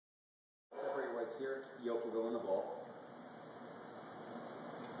whites here, yolk will go in the bowl.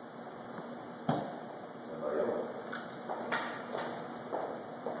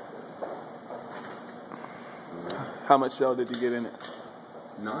 How much shell did you get in it?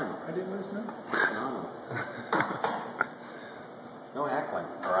 None. I didn't lose none. None. No heckling,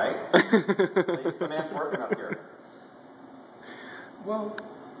 all right? At least the man's working up here. Well,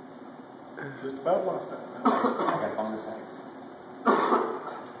 just about lost that. I got bonus eggs.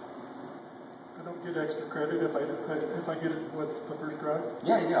 I don't get extra credit if I get it with the first drive.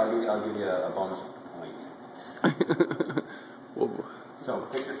 Yeah, I'll give you a bonus point. Whoa. So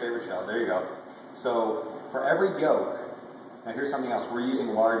pick your favorite shell. There you go. So for every yolk, now here's something else. We're using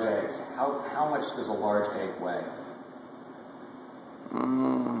large eggs. How much does a large egg weigh?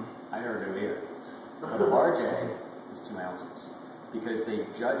 I never do either. But a large egg is 2 ounces because they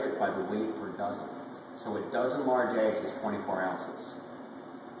judge it by the weight per dozen. So a dozen large eggs is 24 ounces.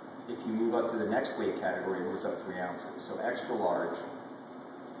 If you move up to the next weight category, it moves up 3 ounces. So extra large,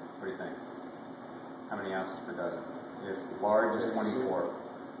 what do you think? How many ounces per dozen? If large is 24.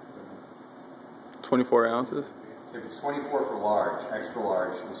 24 ounces? If it's 24 for large, extra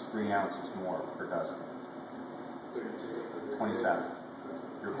large is 3 ounces more per dozen. 27.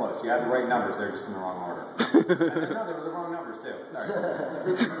 You're close. You had the right numbers, they're just in the wrong order. No, they were the wrong numbers too. All right.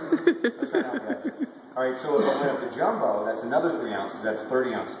 Let's try now. All right, so if I went up to jumbo, that's another 3 ounces. That's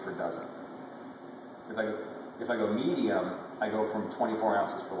 30 ounces per dozen. If I go medium, I go from 24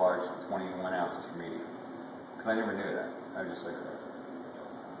 ounces for large to 21 ounces for medium. Because I never knew that. I was just like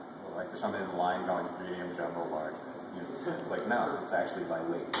there's something in the line going medium, jumbo, large. You know, like no, it's actually by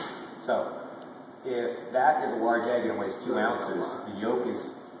weight. So if that is a large egg and it weighs 2 ounces, the yolk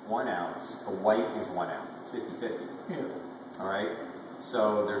is 1 ounce, the white is 1 ounce. It's 50-50. Yeah. All right?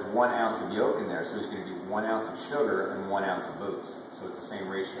 So there's 1 ounce of yolk in there, so there's going to be 1 ounce of sugar and 1 ounce of booze. So it's the same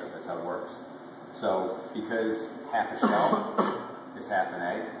ratio. That's how it works. So because half a shell is half an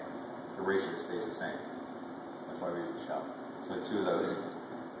egg, the ratio stays the same. That's why we use the shell. So 2 of those.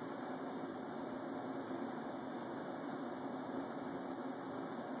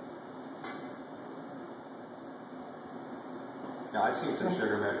 Now, I've seen some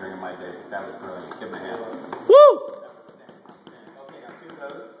sugar measuring in my day. That was brilliant. Give him a hand. Woo! Okay, now 2 of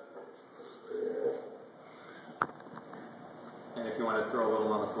those. And if you want to throw a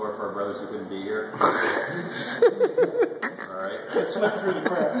little on the floor for our brothers who couldn't be here. All right. Slip through the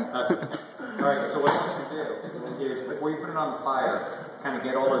crack. That's okay. All right, so what I'm going to do is before you put it on the fire, kind of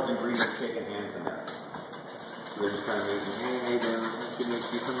get all those ingredients shaking hands in there. So they're just kind of making, hey, then, give me a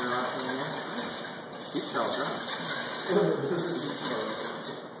key from your last one here. You tell them. So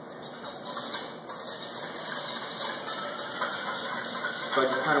I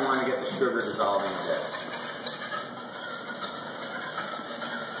just kind of want to get the sugar dissolving a bit.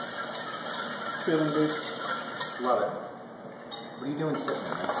 Feeling good. Love it. What are you doing sitting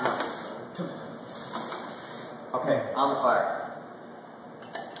there, man? Come on. Okay, on the fire.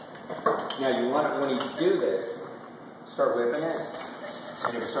 Now you want it, when you do this, start whipping it.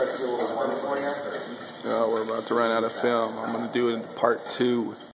 And if it starts to get a little warm for you. Oh, we're about to run out of film. I'm going to do it in part 2.